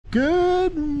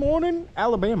Good morning,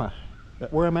 Alabama.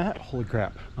 Where I'm at, holy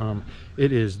crap.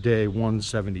 It is day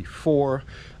 174.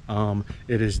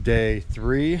 It is day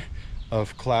 3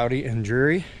 of cloudy and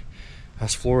dreary.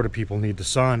 Us Florida people need the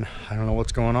sun. I don't know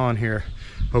what's going on here.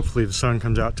 Hopefully the sun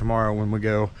comes out tomorrow when we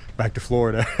go back to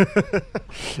Florida.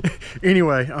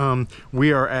 Anyway,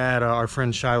 we are at our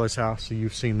friend Shiloh's house. So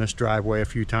you've seen this driveway a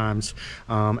few times.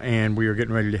 And we are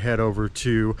getting ready to head over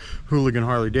to Hooligan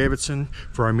Harley Davidson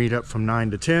for our meetup from 9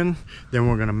 to 10. Then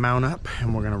we're gonna mount up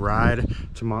and we're gonna ride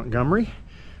to Montgomery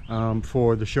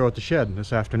for the show at the shed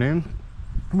this afternoon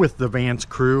with the Vance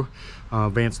crew.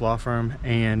 Vance Law Firm,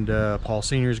 and Paul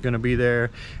Sr. is going to be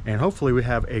there, and hopefully we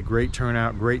have a great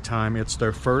turnout, great time. It's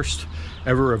their first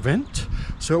ever event,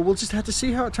 so we'll just have to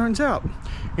see how it turns out.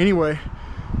 Anyway,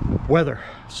 weather.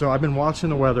 So I've been watching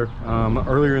the weather.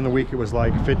 Earlier in the week it was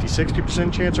like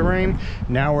 50-60% chance of rain.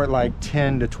 Now we're at like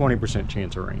 10 to 20%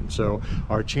 chance of rain. So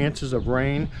our chances of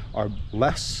rain are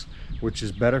less, which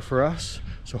is better for us.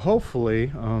 So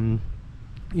hopefully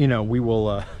you know, we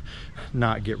will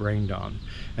not get rained on.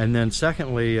 And then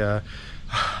secondly,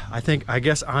 I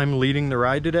guess I'm leading the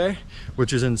ride today,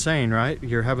 which is insane, right?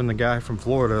 You're having the guy from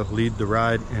Florida lead the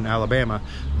ride in Alabama,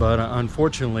 but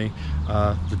unfortunately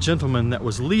the gentleman that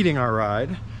was leading our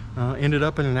ride ended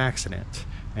up in an accident,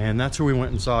 and that's who we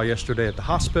went and saw yesterday at the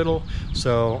hospital.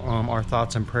 So our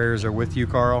thoughts and prayers are with you,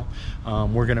 Carl.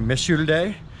 We're gonna miss you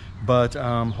today, but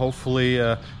hopefully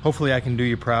I can do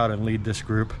you proud and lead this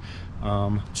group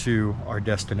to our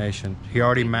destination. He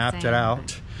already mapped it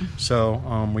out,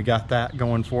 so we got that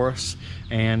going for us,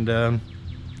 and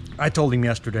I told him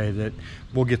yesterday that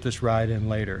we'll get this ride in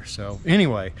later. So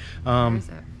anyway, that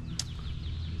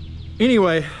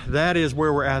is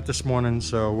where we're at this morning.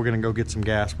 So we're gonna go get some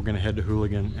gas, we're gonna head to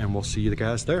Hooligan, and we'll see you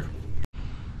guys there.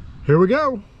 Here we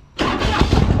go.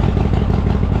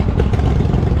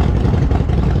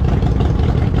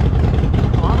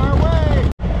 On our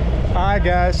way. Hi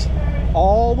guys.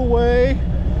 All the way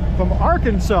from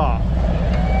Arkansas.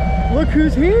 Look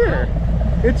who's here.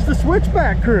 It's the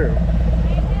Switchback crew.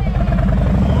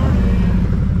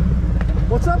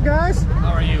 What's up, guys?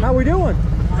 How are you? How we doing?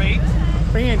 Great.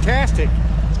 Fantastic.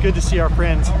 It's good to see our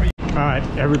friends. All right,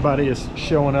 everybody is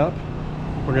showing up.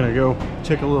 We're gonna go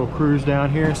take a little cruise down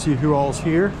here and see who all's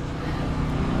here.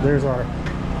 There's our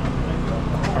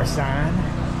sign.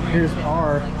 Here's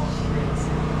our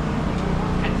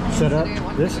set up.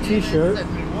 This t-shirt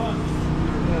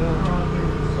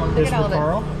is for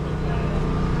Carl.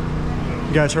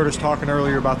 You guys heard us talking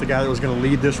earlier about the guy that was going to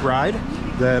lead this ride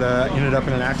that ended up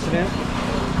in an accident.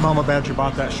 Mama Badger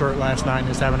bought that shirt last night and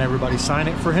is having everybody sign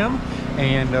it for him,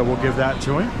 and we'll give that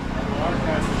to him.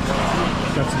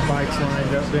 Got some bikes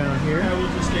lined up down here.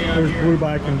 There's Blue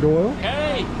Bike and Doyle.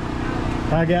 Hey!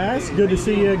 Hi guys, good to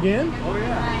see you again. Oh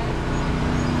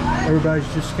yeah.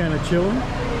 Everybody's just kind of chilling,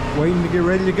 waiting to get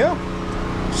ready to go.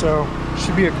 So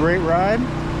should be a great ride.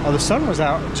 The sun was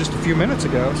out just a few minutes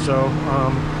ago, so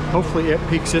hopefully it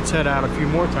peeks its head out a few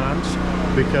more times,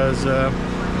 because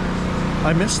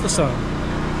I miss the sun.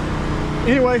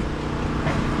 Anyway,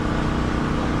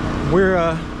 we're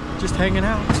just hanging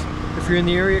out. If you're in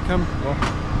the area, come. Well,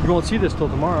 you won't see this till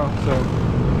tomorrow, so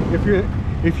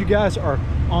if you guys are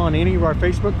on any of our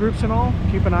Facebook groups and all,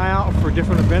 keep an eye out for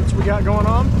different events we got going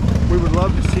on. We would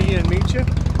love to see you and meet you.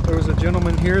 There was a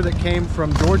gentleman here that came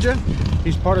from Georgia.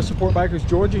 He's part of Support Bikers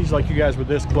Georgia. He's like, you guys were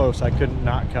this close, I couldn't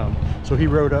not come. So he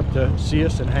rode up to see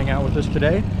us and hang out with us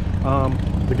today.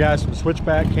 The guys from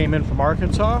Switchback came in from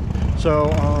Arkansas. So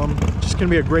just gonna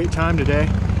be a great time today,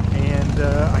 and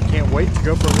I can't wait to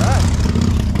go for a ride.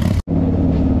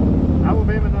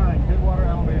 Alabama 9, Headwater,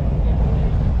 Alabama.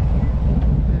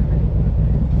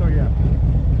 So yeah.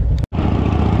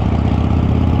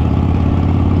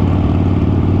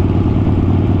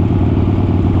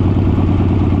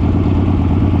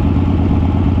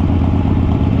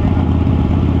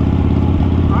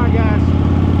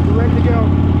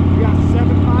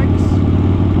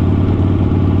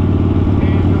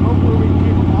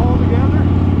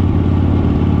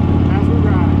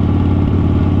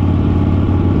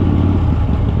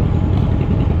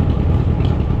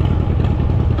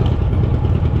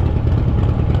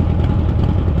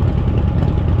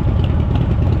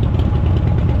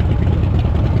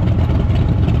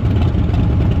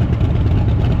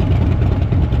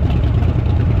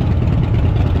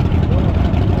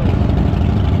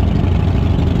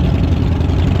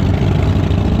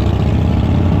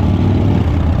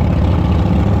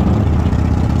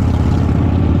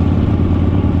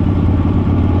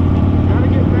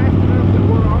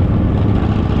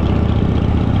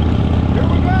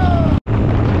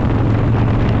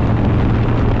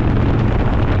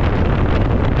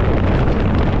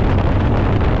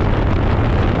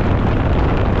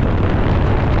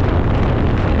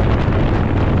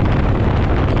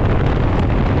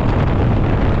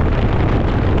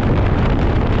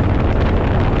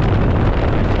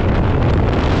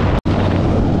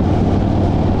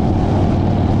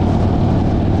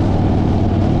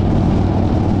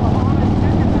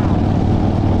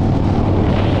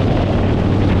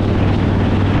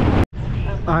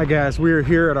 Hi guys, we are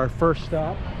here at our first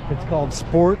stop. It's called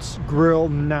Sports Grill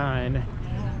 9.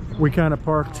 We kind of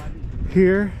parked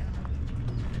here.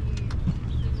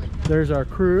 There's our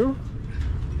crew.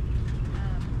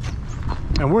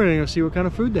 And we're gonna go see what kind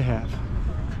of food they have.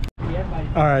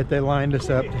 All right, they lined us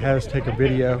up to have us take a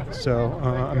video, so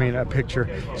I mean a picture.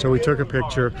 So we took a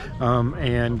picture,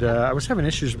 and I was having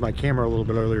issues with my camera a little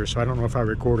bit earlier, so I don't know if I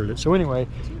recorded it. So anyway,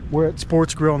 we're at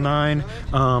Sports Grill 9.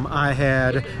 I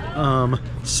had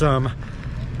some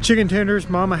chicken tenders.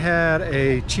 Mama had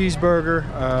a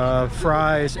cheeseburger,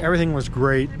 fries. Everything was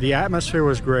great. The atmosphere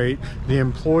was great. The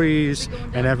employees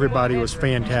and everybody was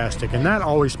fantastic, and that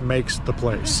always makes the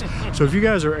place. So if you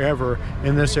guys are ever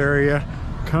in this area,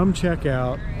 come check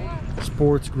out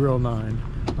Sports Grill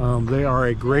 9. They are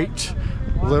a great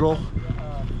little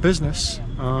business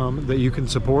that you can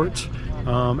support,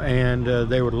 and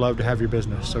they would love to have your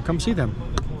business. So come see them.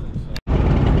 All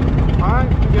right,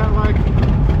 we got like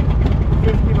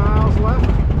 50 miles left,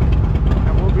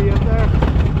 and we'll be at the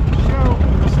show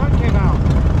when the sun came out.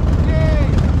 Yay!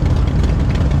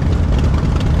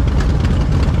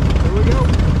 Here we go.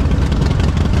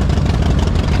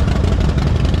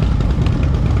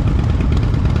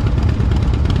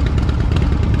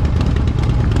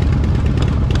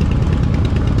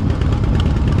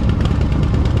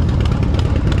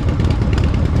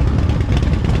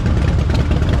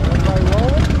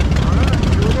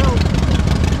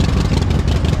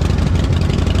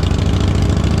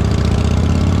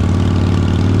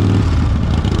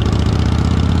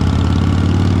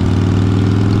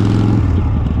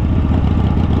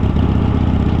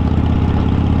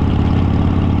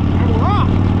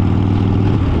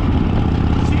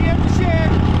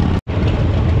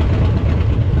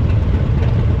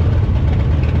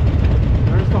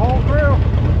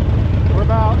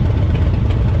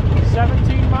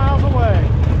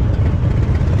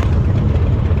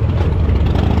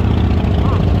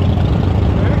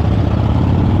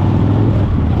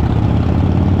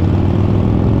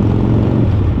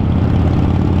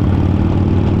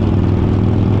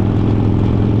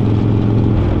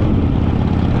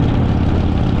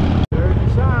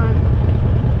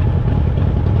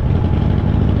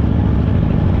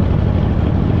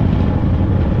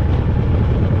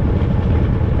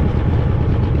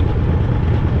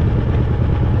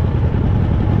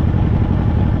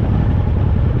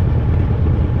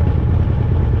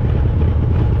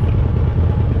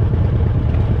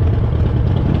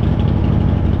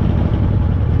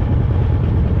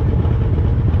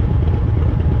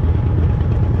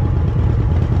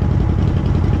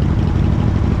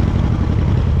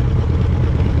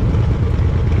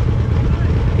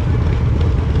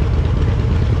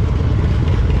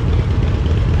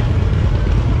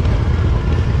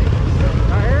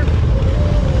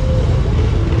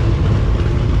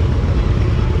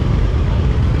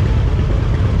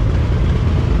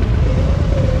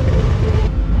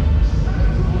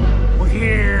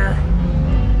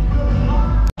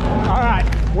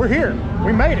 We're here.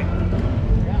 We made it.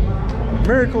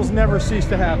 Miracles never cease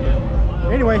to happen.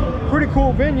 Anyway, pretty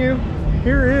cool venue.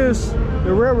 Here is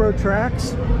the railroad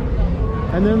tracks,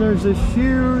 and then there's this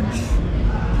huge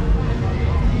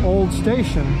old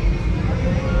station.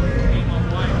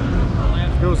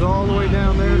 It goes all the way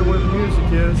down there to where the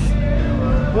music is.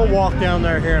 We'll walk down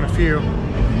there here in a few.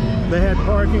 They had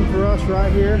parking for us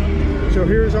right here. So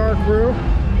here's our crew.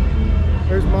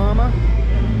 There's Mama.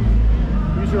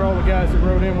 These are all the guys that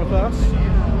rode in with us.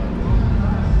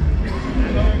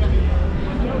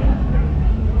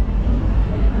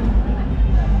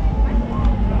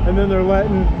 And then they're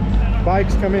letting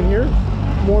bikes come in here.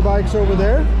 More bikes over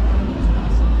there.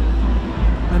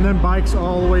 And then bikes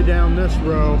all the way down this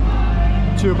row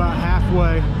to about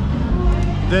halfway.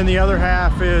 Then the other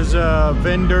half is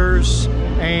vendors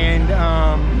and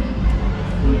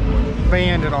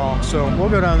band and all. So we'll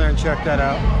go down there and check that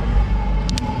out.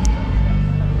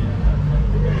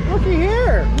 Looky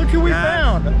here. Look who we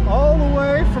found. All the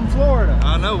way from Florida.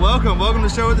 I know. Welcome to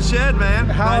Show with the Shed, man.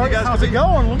 How's it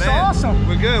going? Looks awesome.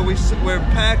 We're good. We're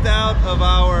packed out of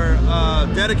our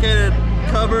dedicated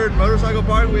covered motorcycle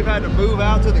park. We've had to move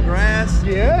out to the grass.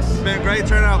 Yes. It's been a great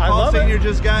turnout. Paul Senior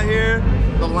just got here.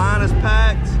 The line is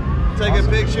packed. Taking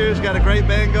pictures. Got a great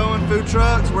band going. Food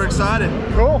trucks. We're excited.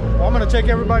 Cool. Well, I'm going to take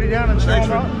everybody down and show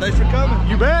them out. Thanks for coming.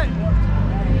 You bet.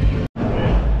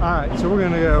 All right, so we're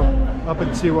going to go up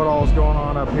and see what all is going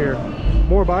on up here.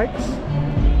 More bikes.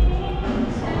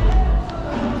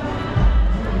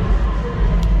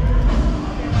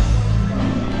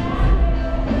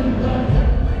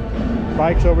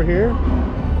 Bikes over here.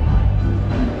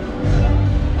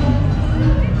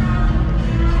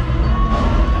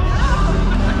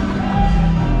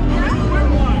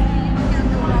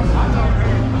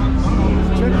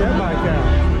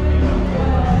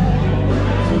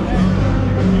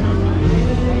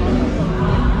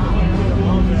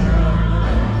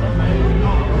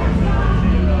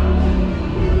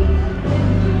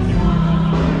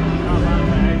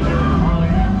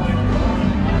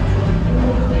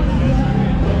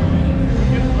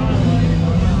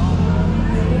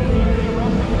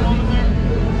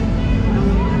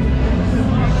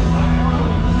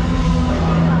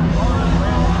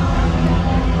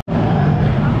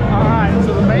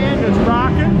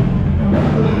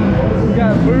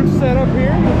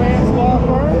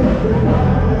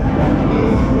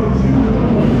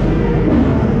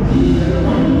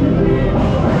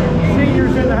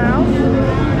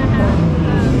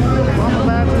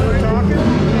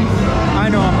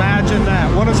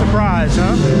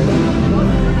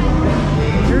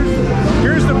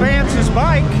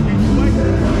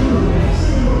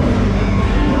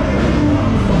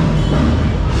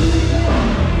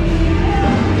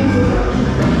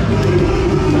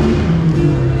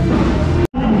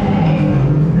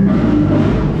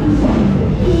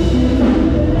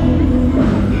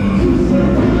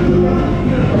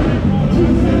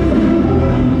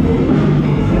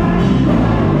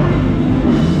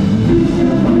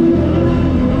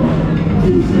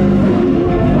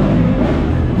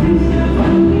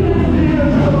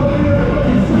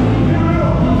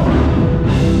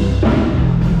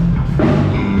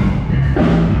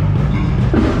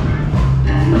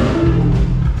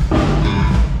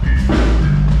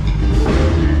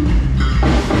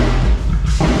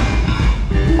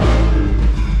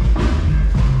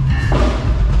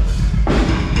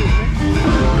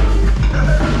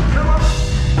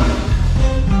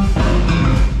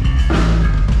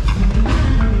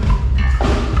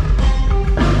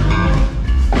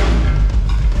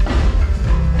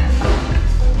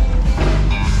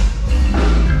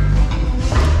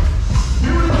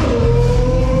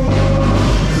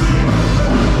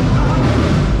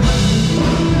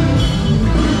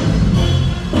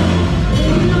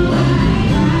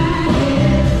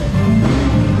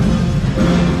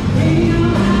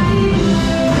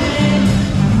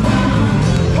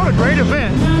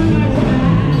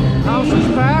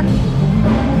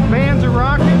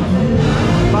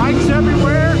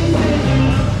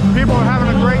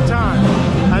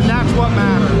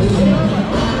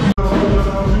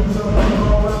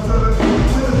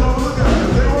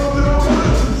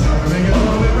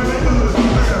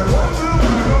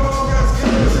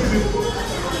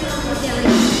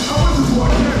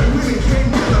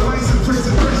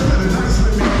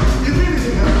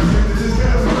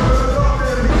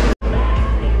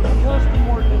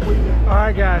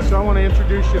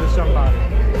 introduce you to somebody.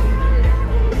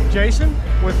 Jason,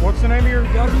 with what's the name of your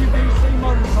WVC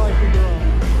Motorcycle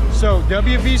Garage. So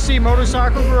WVC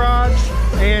Motorcycle Garage,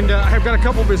 and I've got a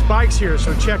couple of his bikes here,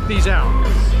 so check these out.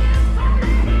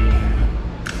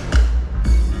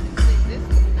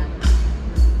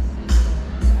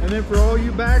 And then for all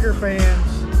you bagger fans,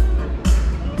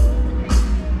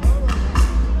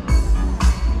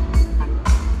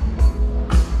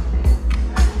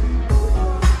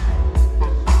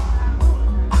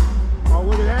 oh,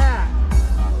 look at that.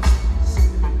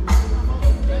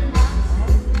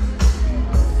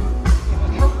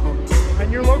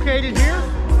 And you're located here?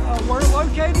 We're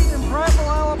located in Prattville,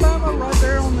 Alabama, right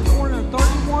there on the corner of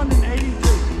 31 and 82.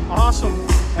 Awesome.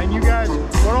 And you guys,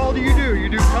 what all do? You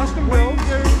do custom builds? We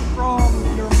do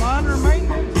from your minor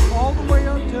maintenance all the way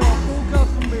up to a full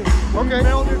custom build. Okay. We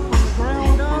build it from the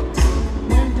ground up.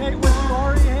 We can take what you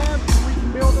already have and we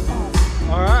can build upon it.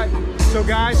 All right. So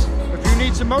guys, if you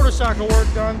need some motorcycle work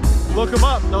done, look them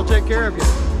up. They'll take care of you.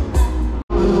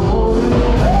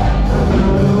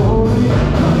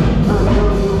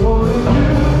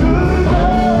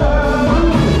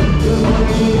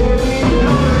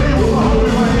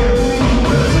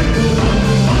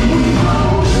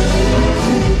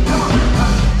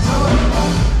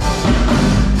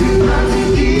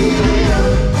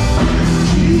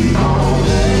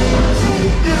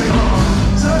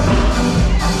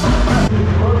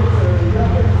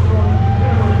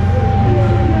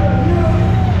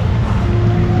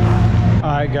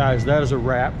 Guys, that is a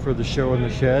wrap for the show in the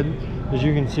shed. As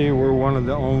you can see, we're one of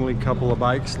the only couple of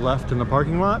bikes left in the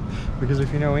parking lot, because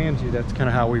if you know Angie, that's kind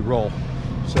of how we roll.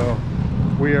 So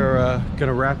we are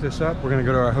gonna wrap this up. We're gonna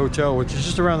go to our hotel, which is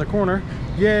just around the corner.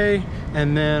 Yay!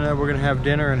 And then we're gonna have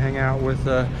dinner and hang out with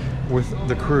the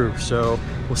crew. So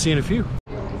we'll see you in a few.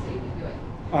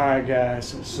 All right,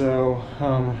 guys. So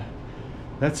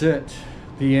that's it.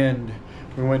 The end.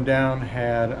 We went down,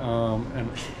 had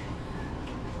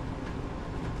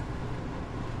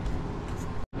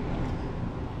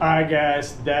Alright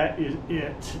guys, that is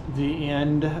it. The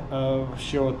end of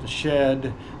Show at the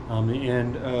Shed, the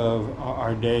end of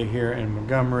our day here in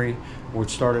Montgomery,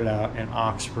 which started out in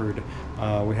Oxford.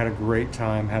 We had a great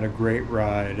time, had a great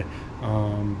ride.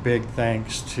 Big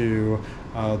thanks to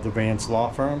the Vance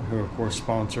law firm, who of course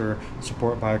sponsor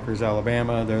Support Bikers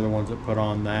Alabama. They're the ones that put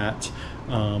on that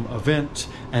event.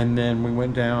 And then we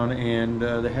went down and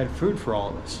they had food for all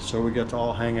of us, so we got to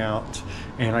all hang out.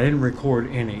 And I didn't record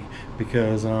any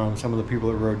because some of the people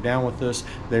that rode down with us,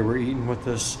 they were eating with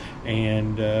us,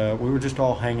 and we were just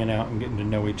all hanging out and getting to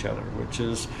know each other, which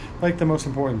is like the most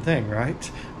important thing,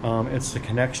 right? It's the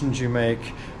connections you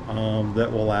make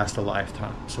that will last a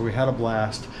lifetime. So we had a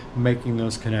blast making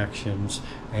those connections,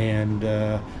 and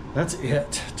that's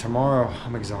it. Tomorrow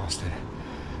I'm exhausted,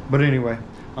 but anyway,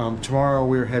 tomorrow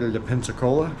we're headed to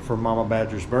Pensacola for Mama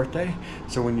Badger's birthday.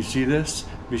 So when you see this,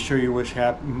 be sure you wish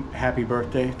happy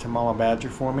birthday to Mama Badger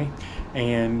for me.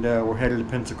 And we're headed to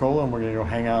Pensacola, and we're gonna go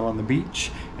hang out on the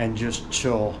beach and just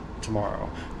chill tomorrow.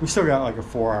 We still got like a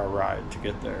 4-hour ride to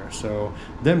get there, so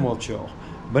then we'll chill.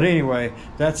 But anyway,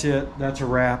 that's it. That's a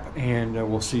wrap, and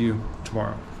we'll see you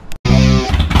tomorrow.